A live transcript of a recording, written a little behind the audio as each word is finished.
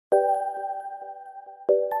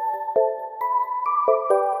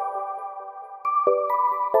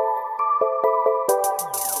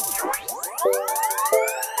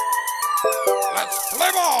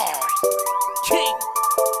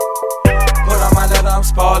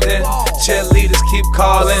ballin'. Cheerleaders keep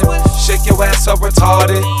calling. Shake your ass up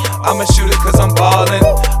retarded. I'ma shoot it cause I'm ballin'.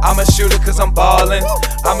 I'ma shoot it cause I'm ballin'.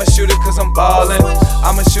 I'ma shoot it cause I'm ballin'.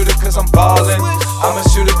 I'ma shoot it cause I'm ballin'. I'ma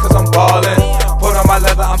shoot it cause I'm ballin'. Put on my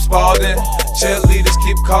leather, I'm Spalding. Cheerleaders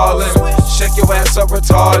keep calling. Shake your ass up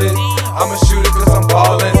retarded. I'ma shoot it cause I'm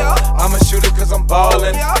ballin'. I'ma shoot it cause I'm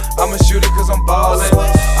ballin'. I'ma shoot it cause I'm ballin'.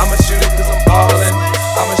 I'ma shoot it cause I'm ballin'.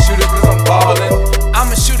 I'ma shoot it cause I'm ballin'.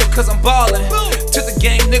 I'ma shoot it cause I'm ballin'. To the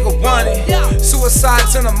game, nigga running.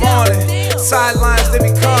 Suicides in the morning. Sidelines, they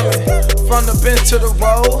be coming. From the bench to the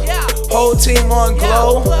road. Whole team on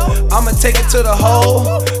glow. I'ma take it to the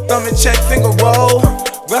hole. Thumb and check, finger roll.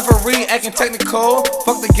 Referee acting technical.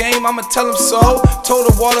 Fuck the game, I'ma tell him so.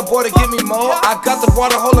 Told the water boy to give me more. I got the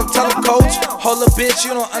water, hold up, tell him coach. Hold up, bitch,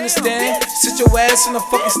 you don't understand. Sit your ass in the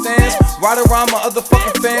fucking stands. Ride around my other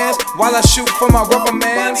fucking fans while I shoot for my rubber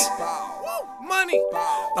mans. Money.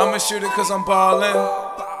 I'ma shoot it cause I'm ballin'.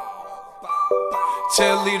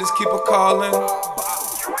 Cheerleaders keep a callin'.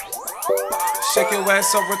 Shake your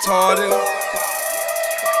ass up retarded.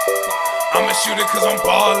 I'ma shoot it cause I'm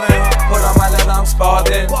ballin'. Put on my leather, I'm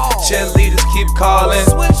Spalding. Cheerleaders keep calling.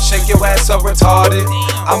 Shake your ass up retarded.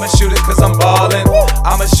 I'ma shoot it cause I'm ballin'.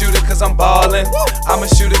 I'ma shoot it cause I'm ballin'. I'ma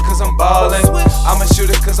shoot it cause I'm ballin'. I'ma shoot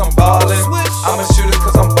it cause I'm ballin'. I'ma shoot it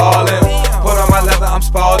cause I'm ballin'. Put on my leather, I'm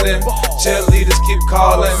Spalding. Cheerleaders keep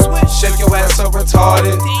calling. Shake your ass up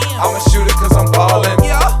retarded. I'ma shoot it cause I'm ballin'.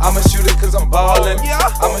 I'ma shoot it cause I'm ballin'.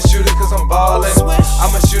 I'ma shoot it cause I'm ballin'.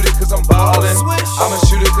 I'ma shoot it cause I'm ballin'. I'ma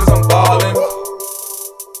shoot it cause I'm ballin'.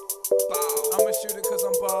 I'ma shoot it cause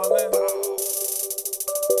I'm ballin'.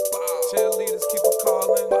 Cheerleaders keep a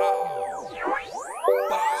callin'.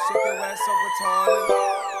 Shake your ass up retarded.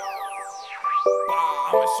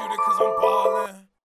 I'ma shoot it cause I'm ballin'.